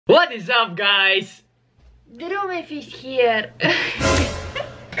What is up, guys? Drumev is here.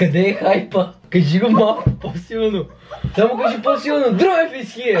 Къде е хайпа? Кажи го малко по-силно. Само кажи по-силно. Drumev is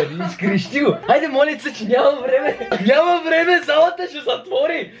here. Изкрещи го. Хайде, моля се, че няма време. Няма време, залата ще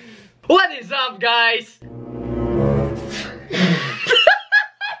затвори. What is up, guys?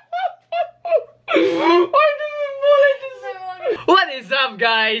 Хайде, моля се. What is up,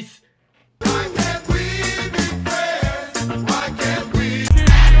 guys?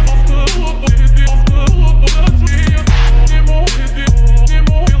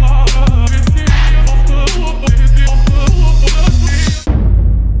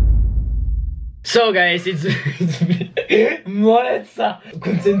 So guys, it's моля са,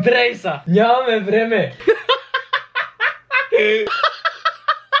 концентрей са, нямаме време.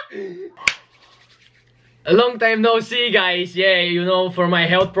 A long time no see, guys. Yeah, you know, for my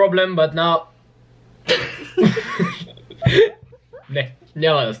health problem, but now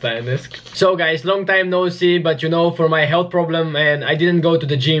няма да стане днес. So guys, long time no see, but you know, for my health problem, and I didn't go to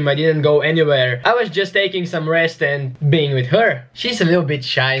the gym, I didn't go anywhere. I was just taking some rest and being with her. She's a little bit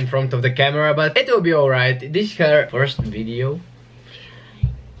shy in front of the camera, but it will be alright. This is her first video.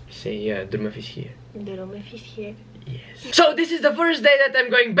 Say, Drumev is here. Drumev is here. Yes. So this is the first day that I'm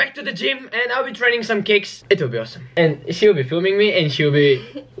going back to the gym, and I'll be training some kicks. It will be awesome. And she'll be filming me, and she'll be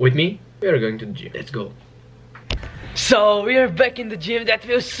with me. We are going to the gym. Let's go. So we are back in the gym. That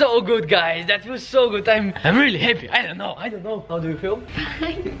feels so good, guys. That feels so good. I'm really happy. I don't know. How do you feel?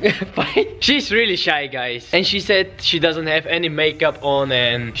 Fine. Fine. She's really shy, guys, and she said she doesn't have any makeup on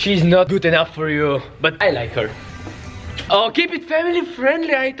and she's not good enough for you, but I like her. Oh, keep it family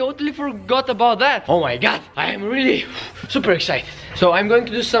friendly. I totally forgot about that. Oh my god, I am really super excited. So I'm going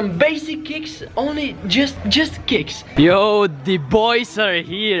to do some basic kicks, only just kicks. Yo, the boys are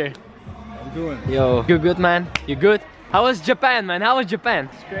here. Doing? Yo, you good, man? You good? How was Japan, man? How was Japan?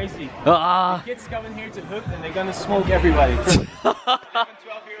 It's crazy. Ah. Kids coming here to Hook and they're gonna smoke everybody.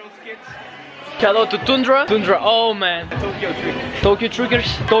 12-year-old kids. Hello to Tundra. Tundra, oh man. Tokyo Trickers. Tokyo Trickers.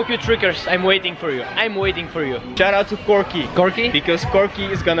 Tokyo Trickers. I'm waiting for you. I'm waiting for you. Shout out to Corky. Corky? Because Corky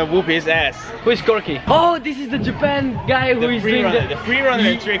is gonna whoop his ass. Who is Corky? Oh, this is the Japan guy who is doing the free runner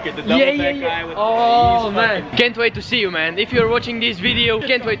and tricker, the double back guy with oh man. Can't wait to see you, man. If you're watching this video,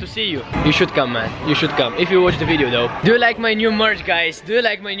 can't wait to see you. You should come, man. You should come. If you watch the video though. Do you like my new merch, guys? Do you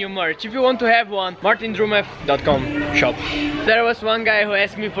like my new merch? If you want to have one, martindrumev.com shop. There was one guy who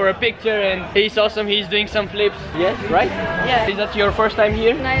asked me for a picture and he's awesome. He's doing some flips. Yes, right? Yeah. Is that your first time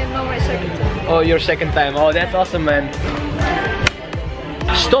here? No, my second time. Oh, your second time. Oh, that's awesome, man.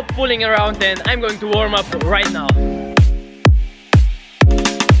 Stop fooling around and I'm going to warm up right now.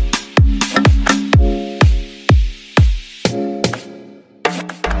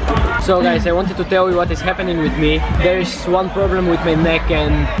 So guys, I wanted to tell you what is happening with me. There is one problem with my neck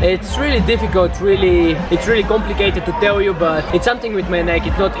and it's really difficult, it's really complicated to tell you, but it's something with my neck.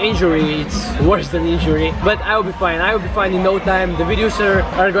 It's not injury, it's worse than injury. But I will be fine, I will be fine in no time. The videos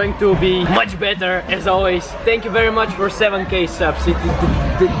are going to be much better as always. Thank you very much for 7k subs.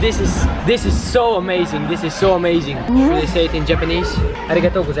 This is so amazing, this is so amazing. Should I say it in Japanese?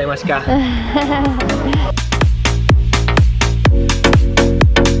 Arigatou gozaimasu ka.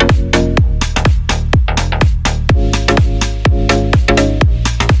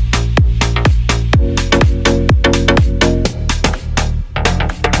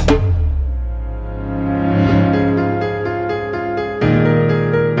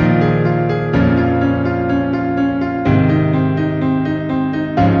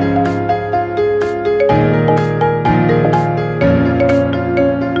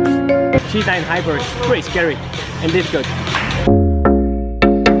 Cheetah and hyper, pretty scary and difficult.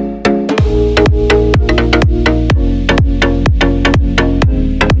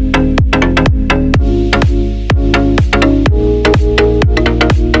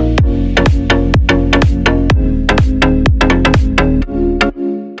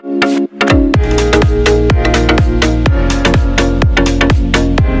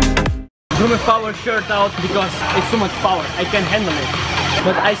 Drumev power shirt out because it's too much power, I can't handle it.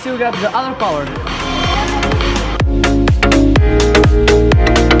 But I still got the other power.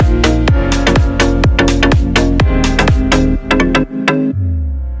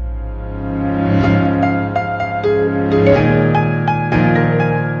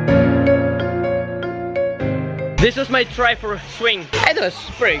 This was my try for swing. It was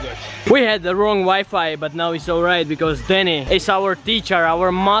pretty good. We had the wrong Wi-Fi, but now it's alright because Danny is our teacher,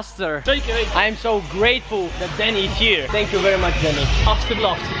 our master. I'm so grateful that Danny is here. Thank you very much, Danny.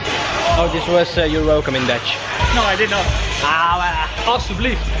 Alsjeblieft. Oh, this was you're welcome in Dutch. No, I did not.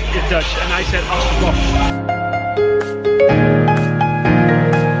 Alsjeblieft is Dutch, and I said alsjeblieft.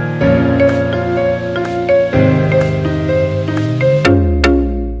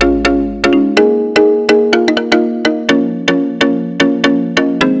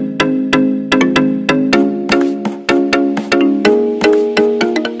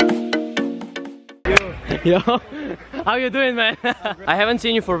 Yo, how you doing, man? I haven't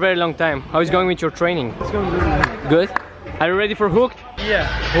seen you for a very long time. How is going with your training? It's going good. Good? Are you ready for Hooked? Yeah.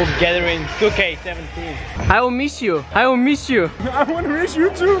 Hooked Gathering 2K17. I will miss you. I will miss you. I want to miss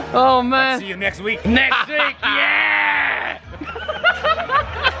you too. Oh man. See you next week. Next week, yeah!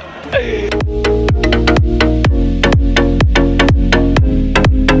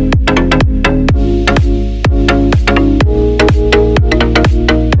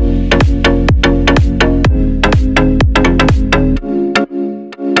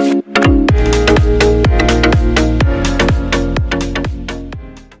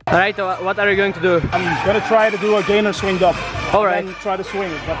 Alright, what are you going to do? I'm gonna try to do a gainer swing up. Alright. And try to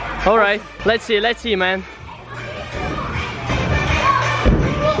swing it. But... Alright, let's see, man.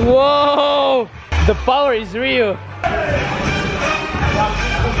 Whoa! The power is real.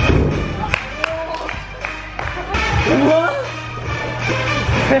 What?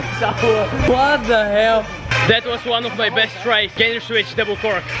 What the hell? That was one of my best tries. Gainer switch double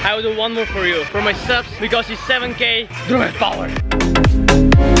cork. I will do one more for you. For my subs, because it's 7K, Drumev power.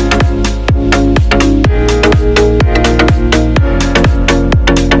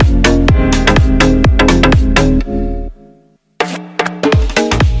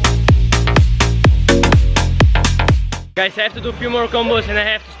 Guys, I have to do a few more combos and I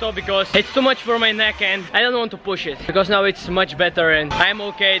have to stop because it's too much for my neck and I don't want to push it. Because now it's much better and I'm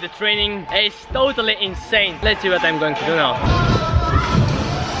okay. The training is totally insane. Let's see what I'm going to do now.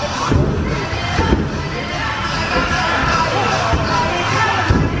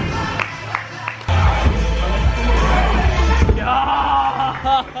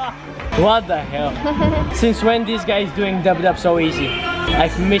 What the hell? Since when this guy is doing dub so easy?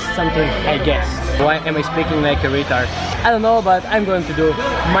 I've missed something, I guess. Why am I speaking like a retard? I don't know, but I'm going to do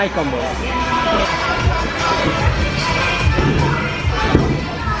my combo.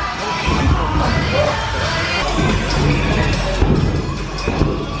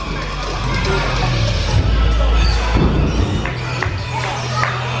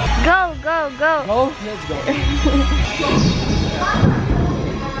 Go, go, go. Oh, let's go.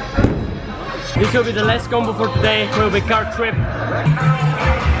 This will be the last combo for today. It will be car trip.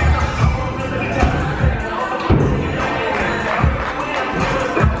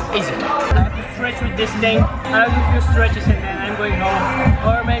 Easy. I have to stretch with this thing. I'll do a few stretches and then I'm going home.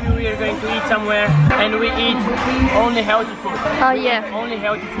 Or maybe we are going to eat somewhere and we eat only healthy food. Oh yeah. Only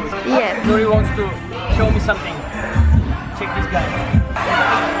healthy food. Yeah. Nuri wants to show me something. Check this guy.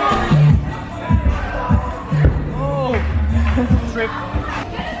 Oh! Trip.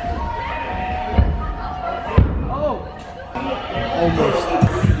 Almost.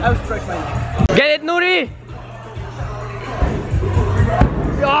 I'll stretch my neck. Get it, Nuri!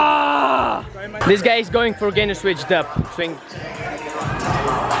 Ah! This guy is going for gainer switch dub. Swing.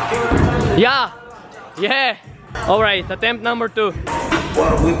 Yeah! Yeah! Alright, attempt number 2.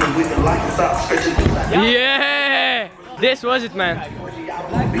 Yeah! This was it, man.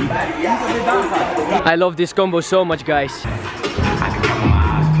 I love this combo so much, guys.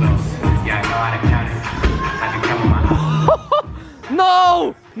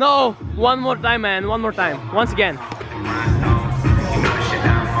 No! No! One more time, man. One more time. Once again.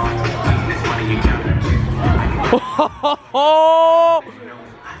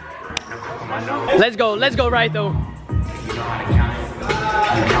 Let's go, Raito.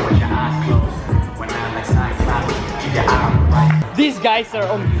 These guys are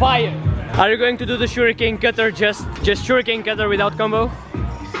on fire. Are you going to do the shuriken cutter, just shuriken cutter without combo?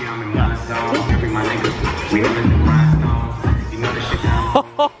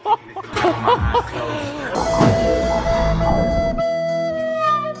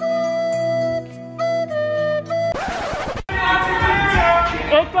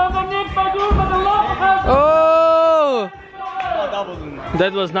 Oh!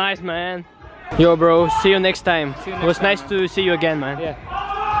 That was nice, man. Yo, bro, see you next time. It was nice to see you again, man. Yeah.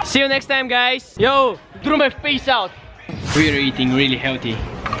 See you next time, guys. Yo, Drumev, peace out. We're eating really healthy.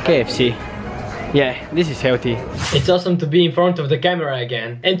 KFC. Yeah, this is healthy. It's awesome to be in front of the camera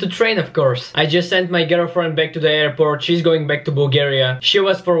again. And to train, of course. I just sent my girlfriend back to the airport. She's going back to Bulgaria. She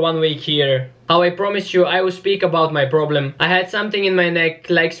was for 1 week here. How I promised you, I will speak about my problem. I had something in my neck,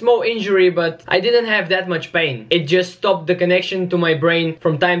 like small injury, but I didn't have that much pain. It just stopped the connection to my brain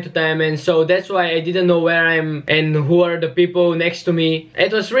from time to time, and so that's why I didn't know where I am and who are the people next to me.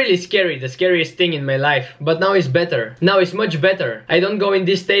 It was really scary, the scariest thing in my life. But now it's better. Now it's much better. I don't go in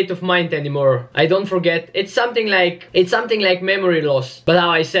this state of mind anymore. I don't forget. It's something like memory loss. But how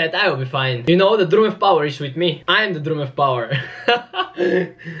I said, I will be fine. You know, the Drumev power is with me. I am the Drumev power.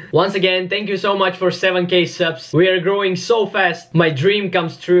 Once again, thank you so much for 7K subs. We are growing so fast. My dream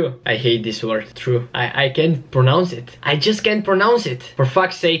comes true. I hate this word, true. I can't pronounce it. I just can't pronounce it. For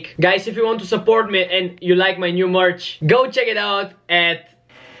fuck's sake. Guys, if you want to support me and you like my new merch, go check it out at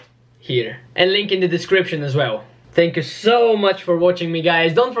here. And link in the description as well. Thank you so much for watching me,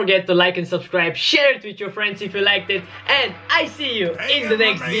 guys. Don't forget to like and subscribe. Share it with your friends if you liked it. And I see you in the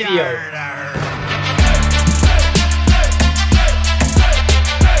next video.